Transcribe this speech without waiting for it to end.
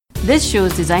This show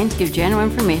is designed to give general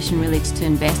information related to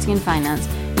investing and finance.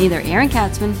 Neither Aaron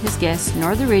Katzman, his guests,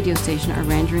 nor the radio station are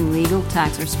rendering legal,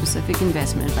 tax, or specific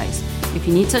investment advice. If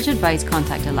you need such advice,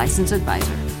 contact a licensed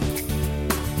advisor.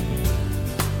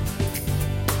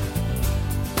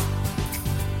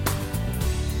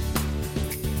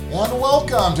 And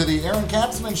welcome to the Aaron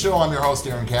Katzman Show. I'm your host,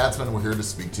 Aaron Katzman. We're here to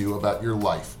speak to you about your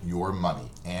life, your money,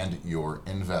 and your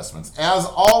investments. As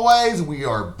always, we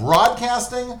are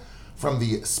broadcasting from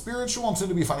the spiritual and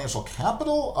soon-to-be financial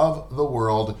capital of the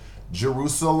world,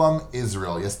 Jerusalem,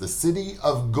 Israel. Yes, the city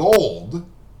of gold,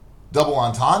 double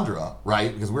entendre,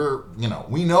 right? Because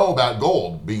we know about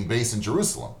gold being based in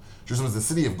Jerusalem. Jerusalem is the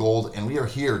city of gold, and we are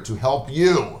here to help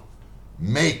you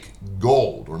make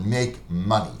gold or make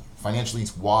money. Financially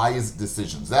wise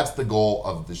decisions. That's the goal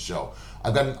of the show.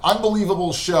 I've got an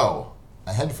unbelievable show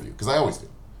ahead for you, because I always do.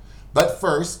 But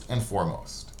first and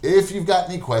foremost, if you've got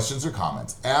any questions or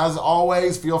comments, as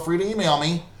always, feel free to email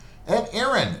me at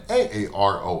Aaron,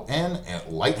 Aaron,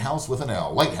 at Lighthouse with an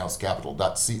L,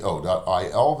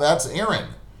 lighthousecapital.co.il. That's Aaron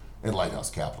at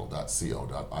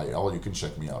lighthousecapital.co.il. You can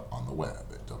check me out on the web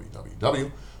at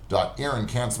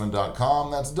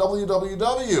www.aaronkatzman.com. That's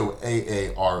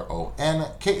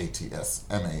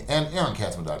www.aaronkatsman,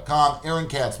 aaronkatzman.com,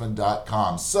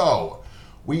 aaronkatzman.com. So,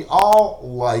 we all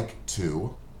like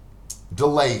to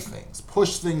delay things,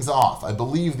 push things off. I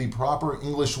believe the proper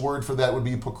English word for that would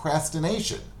be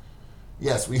procrastination.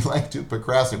 Yes, we like to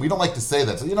procrastinate. We don't like to say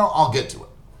that, so I'll get to it.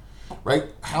 Right?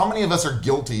 How many of us are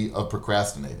guilty of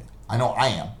procrastinating? I know I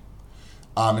am.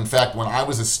 In fact, when I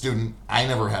was a student, I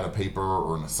never had a paper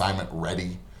or an assignment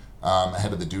ready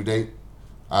ahead of the due date.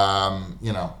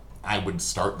 I would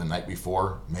start the night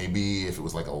before. Maybe if it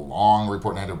was like a long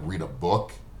report and I had to read a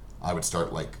book, I would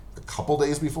start like a couple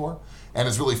days before. And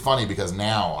it's really funny because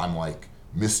now I'm like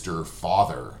Mr.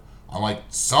 Father. I'm like,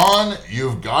 son,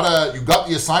 you got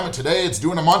the assignment today. It's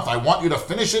due in a month. I want you to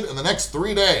finish it in the next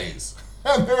 3 days.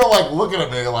 And they're like looking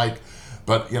at me like,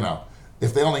 but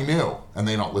if they only knew, and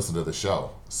they don't listen to the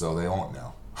show, so they won't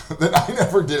know. That I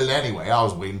never did it anyway. I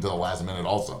was waiting until the last minute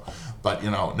also. But,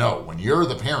 no, when you're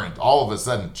the parent, all of a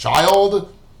sudden,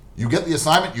 child, you get the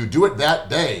assignment, you do it that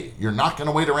day. You're not going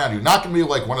to wait around. You're not going to be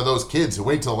like one of those kids who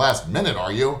wait till the last minute,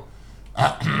 are you?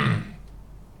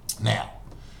 Now,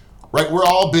 right, we're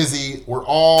all busy. We're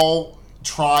all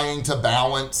trying to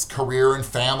balance career and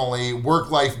family,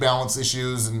 work-life balance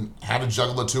issues, and how to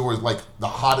juggle the two is like the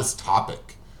hottest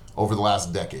topic over the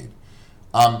last decade.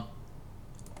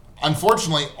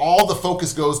 Unfortunately, all the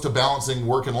focus goes to balancing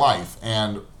work and life,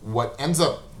 and what ends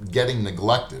up getting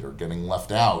neglected or getting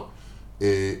left out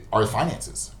are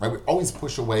finances. Right? We always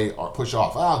push away or push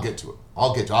off. I'll get to it.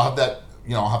 I'll have that.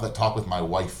 I'll have that talk with my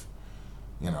wife.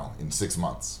 In 6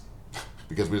 months,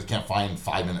 because we just can't find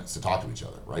 5 minutes to talk to each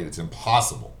other. Right? It's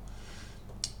impossible.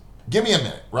 Give me a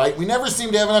minute. Right? We never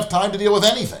seem to have enough time to deal with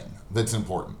anything that's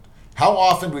important. How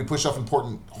often do we push off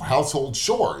important household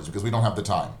chores because we don't have the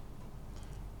time?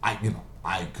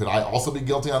 Could I also be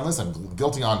guilty on this? I'm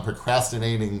guilty on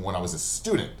procrastinating when I was a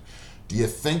student. Do you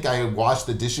think I wash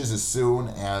the dishes as soon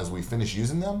as we finish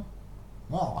using them?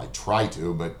 Well, I try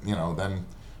to, but then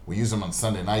we use them on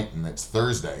Sunday night and it's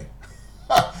Thursday.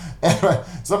 Anyway,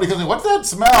 somebody comes in, what's that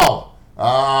smell?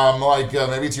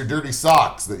 Maybe it's your dirty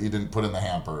socks that you didn't put in the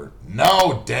hamper.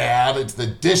 No, Dad, it's the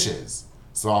dishes.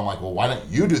 So I'm like, well, why don't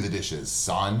you do the dishes,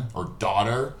 son or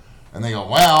daughter? And they go,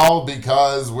 well,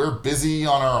 because we're busy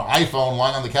on our iPhone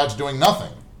lying on the couch doing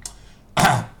nothing.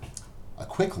 A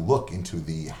quick look into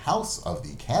the house of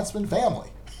the Katzman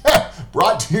family.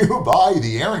 Brought to you by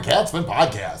the Aaron Katzman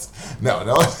podcast. No.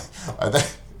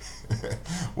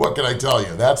 What can I tell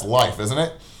you? That's life, isn't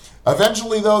it?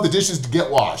 Eventually, though, the dishes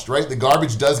get washed, right? The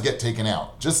garbage does get taken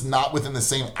out, just not within the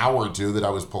same hour or two that I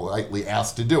was politely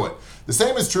asked to do it. The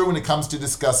same is true when it comes to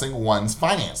discussing one's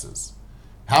finances.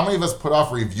 How many of us put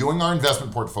off reviewing our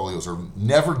investment portfolios or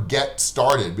never get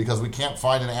started because we can't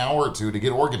find an hour or two to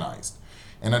get organized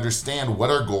and understand what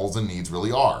our goals and needs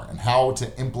really are and how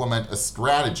to implement a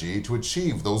strategy to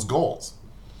achieve those goals?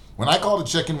 When I call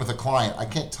to check in with a client, I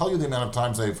can't tell you the amount of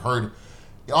times I've heard,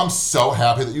 I'm so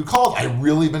happy that you called. I've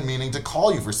really been meaning to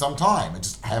call you for some time. I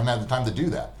just haven't had the time to do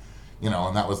that.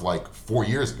 And that was like 4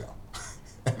 years ago.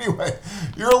 Anyway,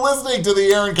 you're listening to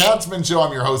the Aaron Katzman Show.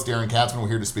 I'm your host, Aaron Katzman. We're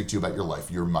here to speak to you about your life,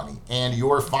 your money, and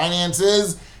your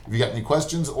finances. If you got any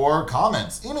questions or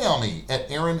comments, email me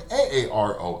at Aaron,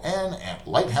 Aaron, at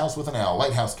Lighthouse with an L,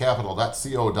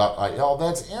 lighthousecapital.co.il.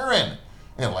 That's Aaron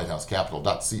and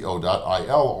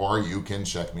lighthousecapital.co.il, or you can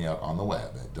check me out on the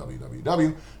web at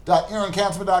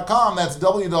www.aaronkatzman.com. That's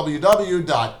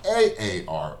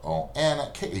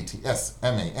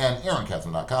www.aaronkatzman,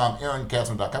 aaronkatzman.com,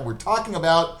 aaronkatzman.com. We're talking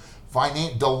about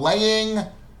delaying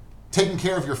taking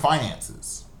care of your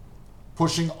finances,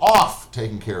 pushing off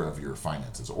taking care of your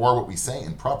finances, or what we say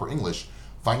in proper English,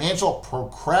 financial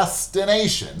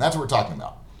procrastination. That's what we're talking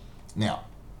about. Now,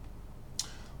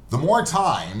 the more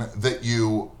time that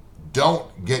you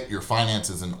don't get your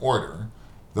finances in order,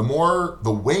 the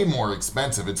way more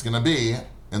expensive it's going to be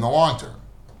in the long term.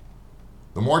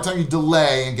 The more time you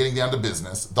delay in getting down to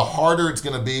business, the harder it's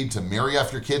going to be to marry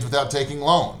off your kids without taking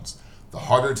loans. The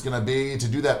harder it's going to be to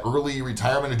do that early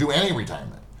retirement or do any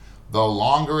retirement. The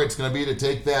longer it's going to be to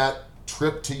take that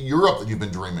trip to Europe that you've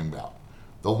been dreaming about.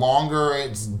 The longer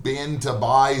it's been to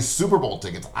buy Super Bowl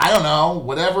tickets. I don't know,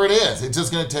 whatever it is. It's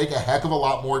just going to take a heck of a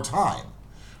lot more time,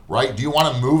 right? Do you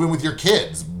want to move in with your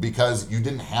kids because you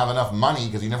didn't have enough money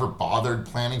because you never bothered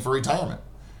planning for retirement?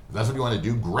 If that's what you want to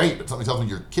do, great. But something tells me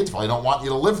your kids probably don't want you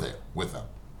to live there with them,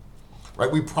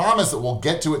 right? We promise that we'll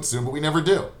get to it soon, but we never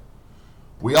do.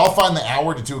 We all find the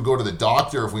hour to go to the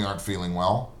doctor if we aren't feeling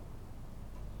well.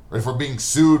 Or if we're being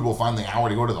sued, we'll find the hour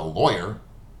to go to the lawyer.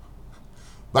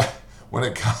 But when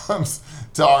it comes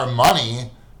to our money,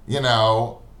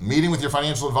 meeting with your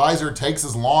financial advisor takes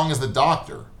as long as the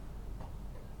doctor.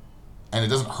 And it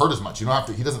doesn't hurt as much. He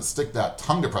doesn't stick that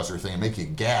tongue depressor thing and make you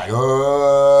gag.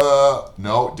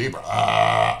 No, deeper.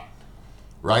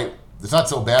 Right? It's not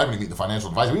so bad when you meet the financial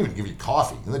advisor. We even give you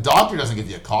coffee. And the doctor doesn't give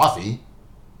you coffee.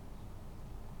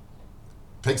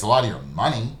 Takes a lot of your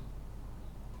money,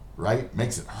 right?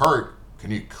 Makes it hurt.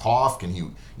 Can you cough? Can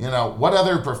you, what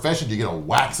other profession do you get to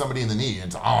whack somebody in the knee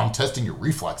and say, I'm testing your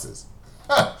reflexes?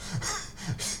 Wow,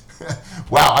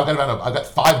 I've got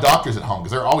 5 doctors at home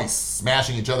because they're always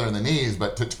smashing each other in the knees,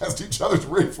 but to test each other's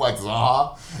reflexes,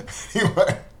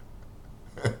 Anyway,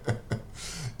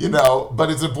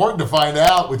 but it's important to find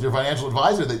out with your financial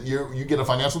advisor that you get a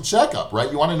financial checkup,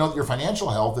 right? You want to know that your financial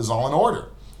health is all in order.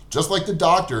 Just like the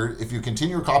doctor, if you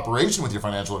continue your cooperation with your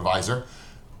financial advisor,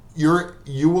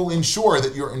 you will ensure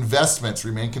that your investments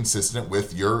remain consistent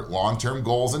with your long-term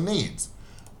goals and needs.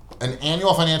 An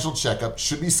annual financial checkup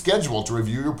should be scheduled to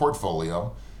review your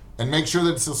portfolio and make sure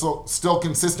that it's still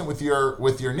consistent with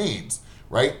your needs,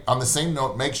 right? On the same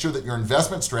note, make sure that your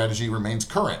investment strategy remains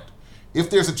current. If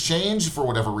there's a change for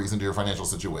whatever reason to your financial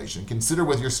situation, consider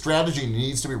whether your strategy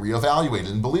needs to be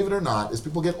reevaluated. And believe it or not, as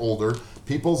people get older,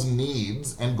 people's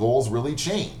needs and goals really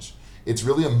change. It's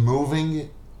really a moving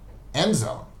end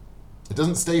zone. It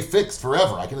doesn't stay fixed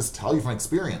forever. I can just tell you from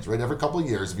experience, right? Every couple of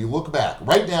years, if you look back,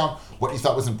 write down what you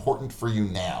thought was important for you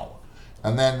now,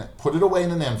 and then put it away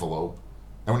in an envelope.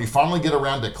 And when you finally get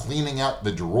around to cleaning out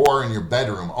the drawer in your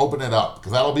bedroom, open it up,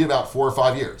 because that'll be about 4 or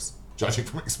 5 years, judging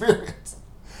from experience.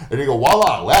 And you go,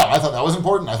 voila, wow, I thought that was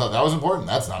important. I thought that was important.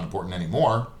 That's not important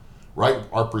anymore, right?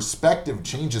 Our perspective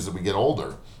changes as we get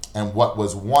older. And what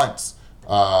was once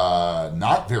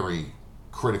not very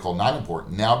critical, not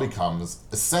important, now becomes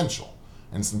essential.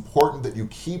 And it's important that you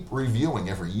keep reviewing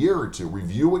every year or two.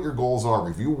 Review what your goals are.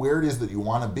 Review where it is that you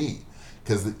want to be.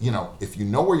 Because, if you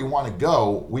know where you want to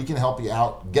go, we can help you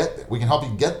get there. We can help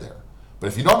you get there. But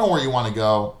if you don't know where you want to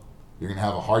go, you're going to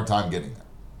have a hard time getting there.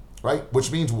 Right?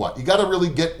 Which means what? You got to really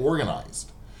get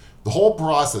organized. The whole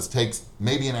process takes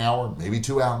maybe an hour, maybe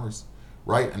 2 hours,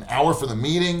 right? An hour for the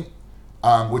meeting,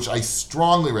 which I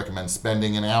strongly recommend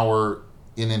spending an hour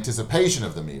in anticipation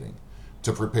of the meeting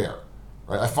to prepare.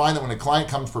 Right? I find that when a client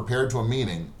comes prepared to a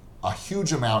meeting, a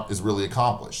huge amount is really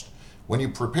accomplished. When you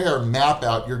prepare, map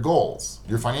out your goals,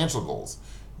 your financial goals.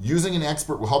 Using an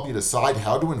expert will help you decide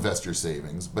how to invest your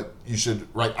savings, but you should,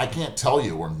 right? I can't tell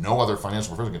you, or no other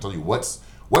financial professional can tell you what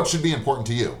should be important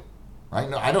to you, right?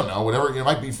 No, I don't know. Whatever it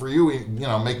might be for you,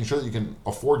 making sure that you can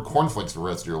afford cornflakes for the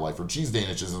rest of your life, or cheese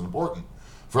danishes is important.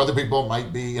 For other people, it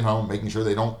might be, making sure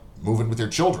they don't move in with their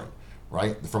children,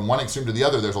 right? From one extreme to the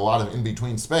other, there's a lot of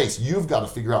in-between space. You've got to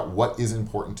figure out what is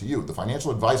important to you. The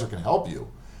financial advisor can help you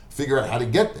figure out how to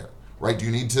get there, right? Do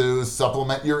you need to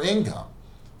supplement your income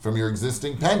from your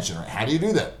existing pension? Right? How do you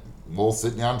do that? We'll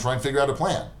sit down and try and figure out a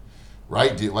plan,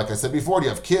 right? Like I said before, do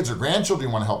you have kids or grandchildren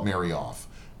you want to help marry off?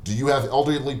 Do you have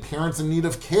elderly parents in need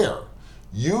of care?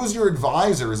 Use your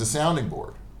advisor as a sounding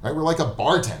board, right? We're like a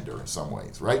bartender in some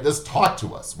ways, right? Just talk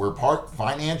to us. We're part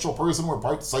financial person, we're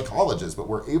part psychologist, but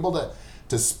we're able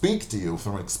to speak to you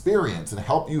from experience and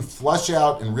help you flesh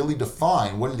out and really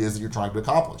define what it is that you're trying to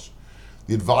accomplish.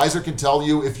 The advisor can tell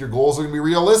you if your goals are going to be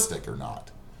realistic or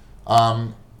not.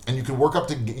 And you can work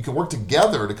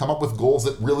together to come up with goals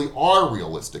that really are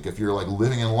realistic if you're like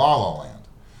living in La La Land.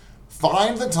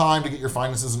 Find the time to get your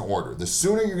finances in order. The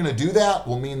sooner you're going to do that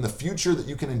will mean the future that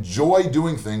you can enjoy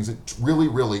doing things that really,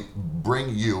 really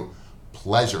bring you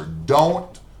pleasure.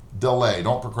 Don't delay.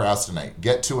 Don't procrastinate.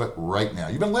 Get to it right now.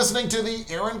 You've been listening to the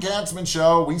Aaron Katzman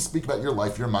Show. We speak about your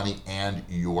life, your money, and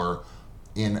your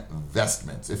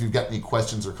investments. If you've got any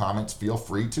questions or comments, feel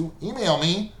free to email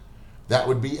me. That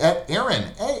would be at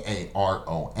Aaron,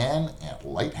 Aaron, at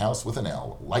Lighthouse with an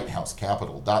L,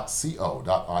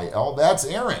 lighthousecapital.co.il. That's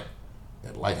Aaron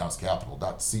at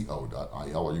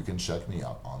lighthousecapital.co.il, or you can check me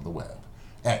out on the web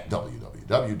at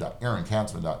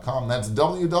www.aaronkatzman.com. That's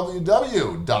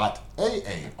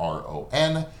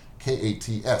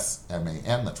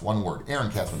www.aaronkatzman, that's one word,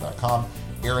 aaronkatzman.com,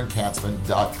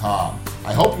 aaronkatzman.com.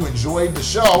 I hope you enjoyed the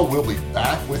show. We'll be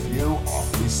back with you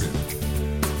awfully soon.